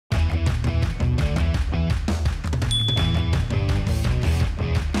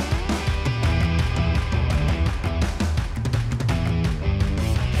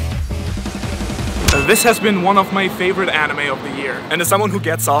This has been one of my favorite anime of the year, and as someone who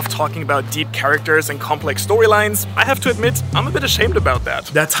gets off talking about deep characters and complex storylines, I have to admit, I'm a bit ashamed about that.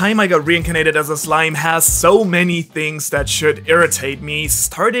 That time I got reincarnated as a slime has so many things that should irritate me,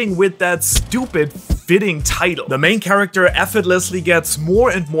 starting with that stupid fitting title. The main character effortlessly gets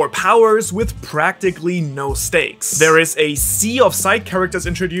more and more powers with practically no stakes. There is a sea of side characters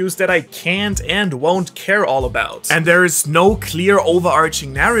introduced that I can't and won't care all about. And there is no clear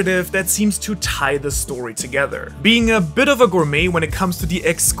overarching narrative that seems to tie the story together. Being a bit of a gourmet when it comes to the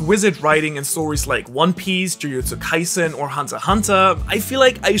exquisite writing in stories like One Piece, 𝙬𝚎 Kaisen, or 𝚙𝚪 𝚙𝚪, I feel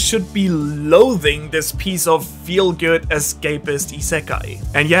like I should be loathing this piece of feel-good escapist isekai.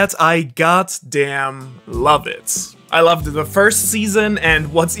 And yet I goddamn love it. I loved the first season,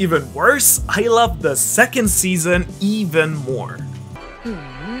 and what's even worse, I loved the second season even more.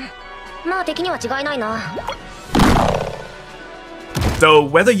 So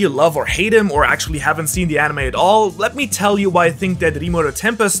whether you love or hate him or actually haven't seen the anime at all, let me tell you why I think that Rimuru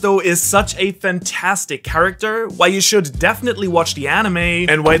Tempest is such a fantastic character, why you should definitely watch the anime,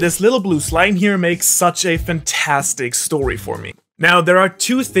 and why this little blue slime here makes such a fantastic story for me. Now, there are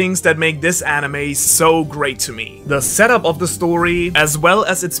two things that make this anime so great to me. The setup of the story, as well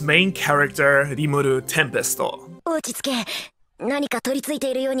as its main character, Rimuru Tempest.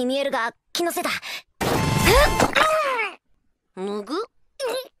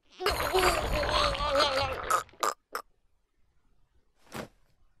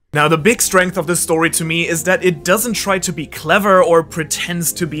 Now, the big strength of this story to me is that it doesn't try to be clever or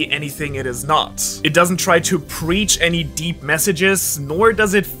pretends to be anything it is not. It doesn't try to preach any deep messages, nor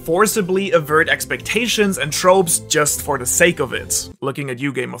does it forcibly avert expectations and tropes just for the sake of it. Looking at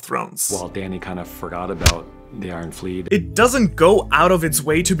you, Game of Thrones. Well, Danny kind of forgot about the Iron Fleet. It doesn't go out of its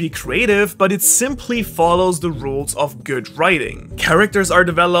way to be creative, but it simply follows the rules of good writing. Characters are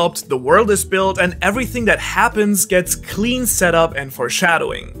developed, the world is built, and everything that happens gets clean setup and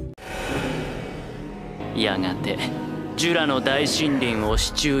foreshadowing. やがて𝙬の大森林を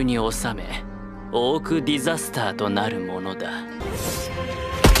手中に収め、オークディザスターとなるものだ。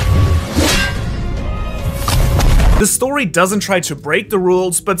 The story doesn't try to break the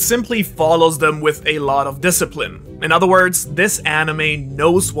rules, but simply follows them with a lot of discipline. In other words, this anime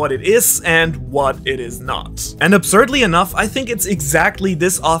knows what it is and what it is not. And absurdly enough, I think it's exactly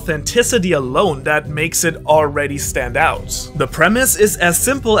this authenticity alone that makes it already stand out. The premise is as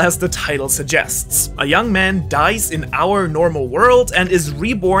simple as the title suggests. A young man dies in our normal world and is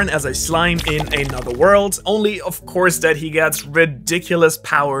reborn as a slime in another world, only of course that he gets ridiculous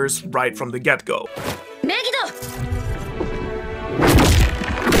powers right from the get-go.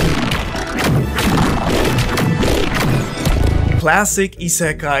 Classic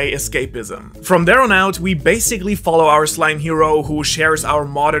isekai escapism. From there on out, we basically follow our slime hero who shares our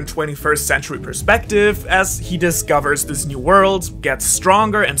modern 21st century perspective as he discovers this new world, gets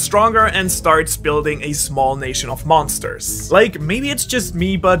stronger and stronger, and starts building a small nation of monsters. Like, maybe it's just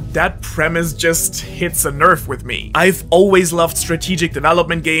me, but that premise just hits a nerve with me. I've always loved strategic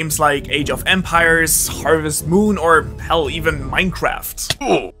development games like Age of Empires, Harvest Moon, or hell, even Minecraft.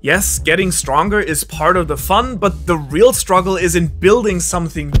 Ooh. Yes, getting stronger is part of the fun, but the real struggle is in building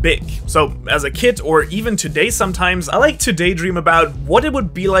something big. So as a kid, or even today sometimes, I like to daydream about what it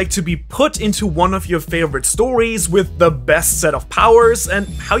would be like to be put into one of your favorite stories with the best set of powers and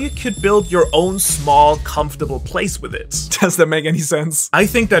how you could build your own small, comfortable place with it. Does that make any sense? I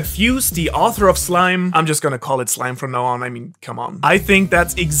think that 𝙬𝚎, the author of Slime, I'm just gonna call it Slime from now on, I mean, come on. I think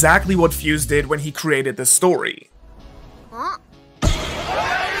that's exactly what 𝙬𝚎 did when he created this story. Huh?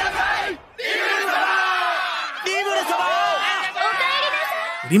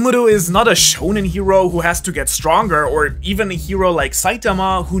 Rimuru is not a shonen hero who has to get stronger, or even a hero like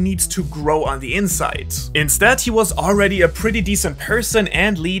Saitama who needs to grow on the inside. Instead, he was already a pretty decent person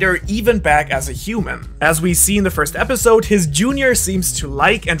and leader even back as a human. As we see in the first episode, his junior seems to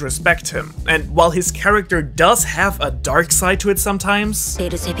like and respect him, and while his character does have a dark side to it sometimes,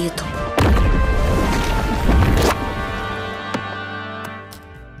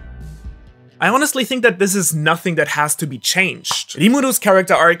 I honestly think that this is nothing that has to be changed. Rimuru's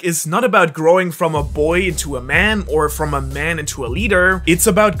character arc is not about growing from a boy into a man or from a man into a leader. It's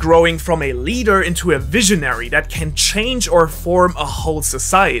about growing from a leader into a visionary that can change or form a whole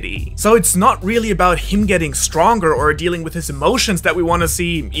society. So it's not really about him getting stronger or dealing with his emotions that we want to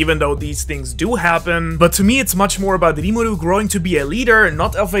see, even though these things do happen. But to me, it's much more about Rimuru growing to be a leader,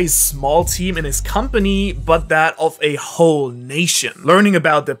 not of a small team in his company, but that of a whole nation. Learning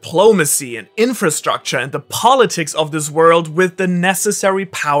about diplomacy and infrastructure and the politics of this world with the necessary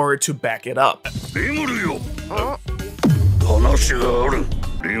power to back it up.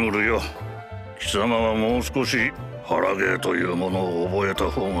 貴様はもう少し腹芸というものを覚えた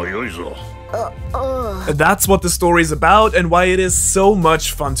方が良いぞ。 That's what the story is about and why it is so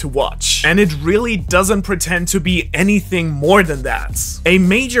much fun to watch. And it really doesn't pretend to be anything more than that. A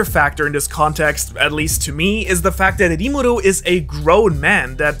major factor in this context, at least to me, is the fact that Rimuru is a grown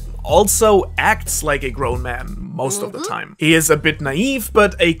man that also acts like a grown man most of the time. He is a bit naive,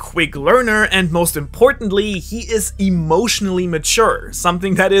 but a quick learner, and most importantly, he is emotionally mature,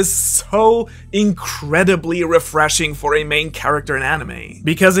 something that is so incredibly refreshing for a main character in anime.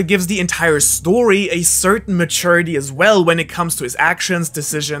 Because it gives the entire story a certain maturity as well when it comes to his actions,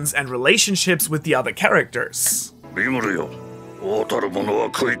 decisions, and relationships with the other characters. Rimuruよ、王たる者は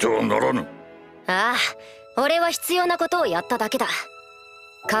悔いてはならぬ。ああ、俺は必要なことをやっただけだ。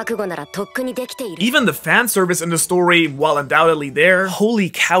 Even the fan service in the story, while undoubtedly there, holy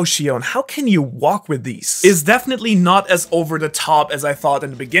cow, Shion, how can you walk with these? Is definitely not as over the top as I thought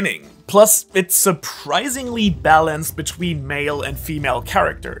in the beginning. Plus, it's surprisingly balanced between male and female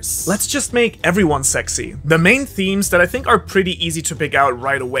characters. Let's just make everyone sexy. The main themes that I think are pretty easy to pick out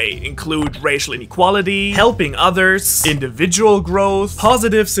right away include racial inequality, helping others, individual growth,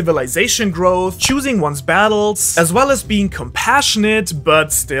 positive civilization growth, choosing one's battles, as well as being compassionate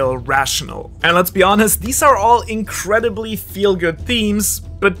but still rational. And let's be honest, these are all incredibly feel-good themes,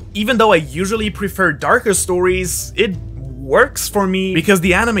 but even though I usually prefer darker stories, it works for me because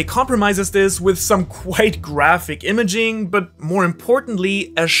the anime compromises this with some quite graphic imaging, but more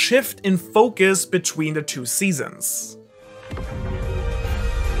importantly, a shift in focus between the two seasons.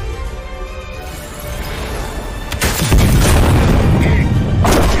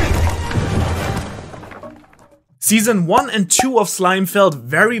 Season 1 and 2 of Slime felt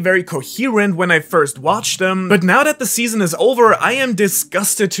very coherent when I first watched them, but now that the season is over, I am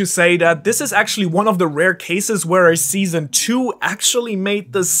disgusted to say that this is actually one of the rare cases where a Season 2 actually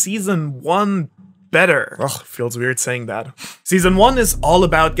made the Season 1 better. Ugh, feels weird saying that. Season 1 is all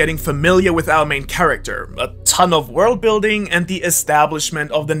about getting familiar with our main character, a ton of world building, and the establishment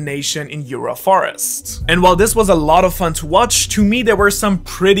of the nation in Ura Forest. And while this was a lot of fun to watch, to me there were some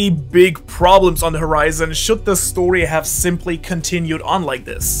pretty big problems on the horizon should the story have simply continued on like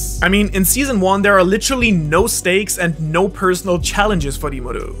this. I mean, in Season 1 there are literally no stakes and no personal challenges for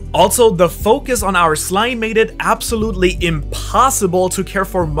Rimuru. Also, the focus on our slime made it absolutely impossible to care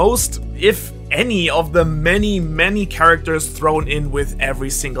for most, if any, of the many characters thrown in with every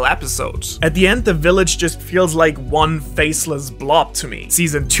single episode. At the end, the village just feels like one faceless blob to me.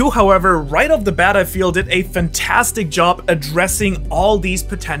 Season 2, however, right off the bat I feel did a fantastic job addressing all these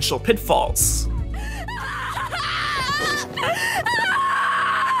potential pitfalls.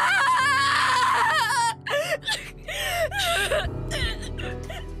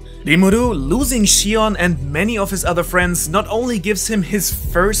 Rimuru losing Shion and many of his other friends not only gives him his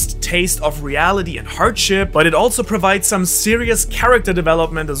first taste of reality and hardship, but it also provides some serious character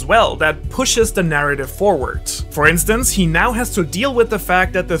development as well that pushes the narrative forward. For instance, he now has to deal with the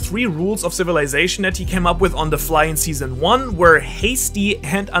fact that the 3 rules of civilization that he came up with on the fly in Season 1 were hasty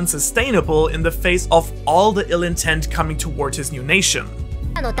and unsustainable in the face of all the ill intent coming toward his new nation.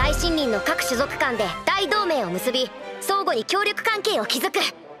 大森林の各種族間で大同盟を結び、相互に協力関係を築く。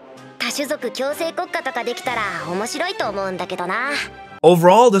多種族共生国家とかできたら面白いと思うんだけどな。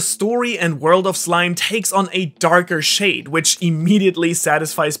 Overall, the story and world of Slime takes on a darker shade, which immediately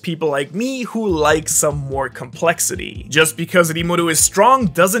satisfies people like me who like some more complexity. Just because Rimuru is strong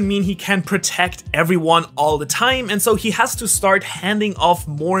doesn't mean he can protect everyone all the time, and so he has to start handing off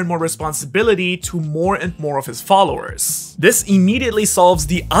more and more responsibility to more and more of his followers. This immediately solves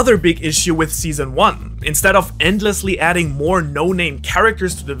the other big issue with Season 1. Instead of endlessly adding more no-name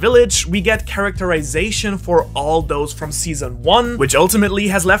characters to the village, we get characterization for all those from Season 1, which ultimately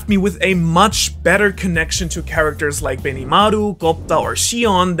has left me with a much better connection to characters like Benimaru, Gopta, or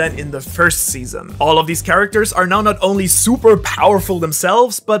Shion than in the first season. All of these characters are now not only super powerful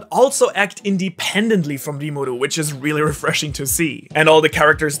themselves, but also act independently from Rimuru, which is really refreshing to see. And all the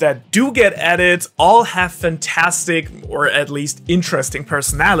characters that do get added all have fantastic, or at least interesting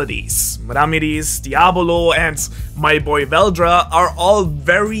personalities. Ramires, Diabolo, and my boy Veldra are all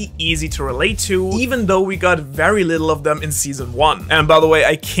very easy to relate to, even though we got very little of them in Season 1. And by the way,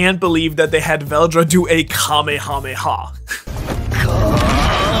 I can't believe that they had Veldra do a Kamehameha.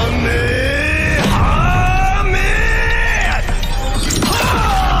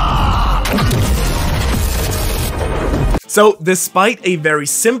 So, despite a very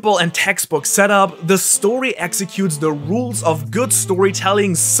simple and textbook setup, the story executes the rules of good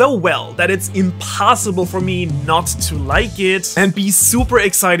storytelling so well that it's impossible for me not to like it and be super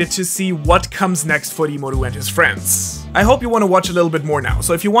excited to see what comes next for Rimuru and his friends. I hope you want to watch a little bit more now,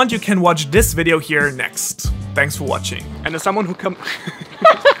 so if you want you can watch this video here next. Thanks for watching. And as someone who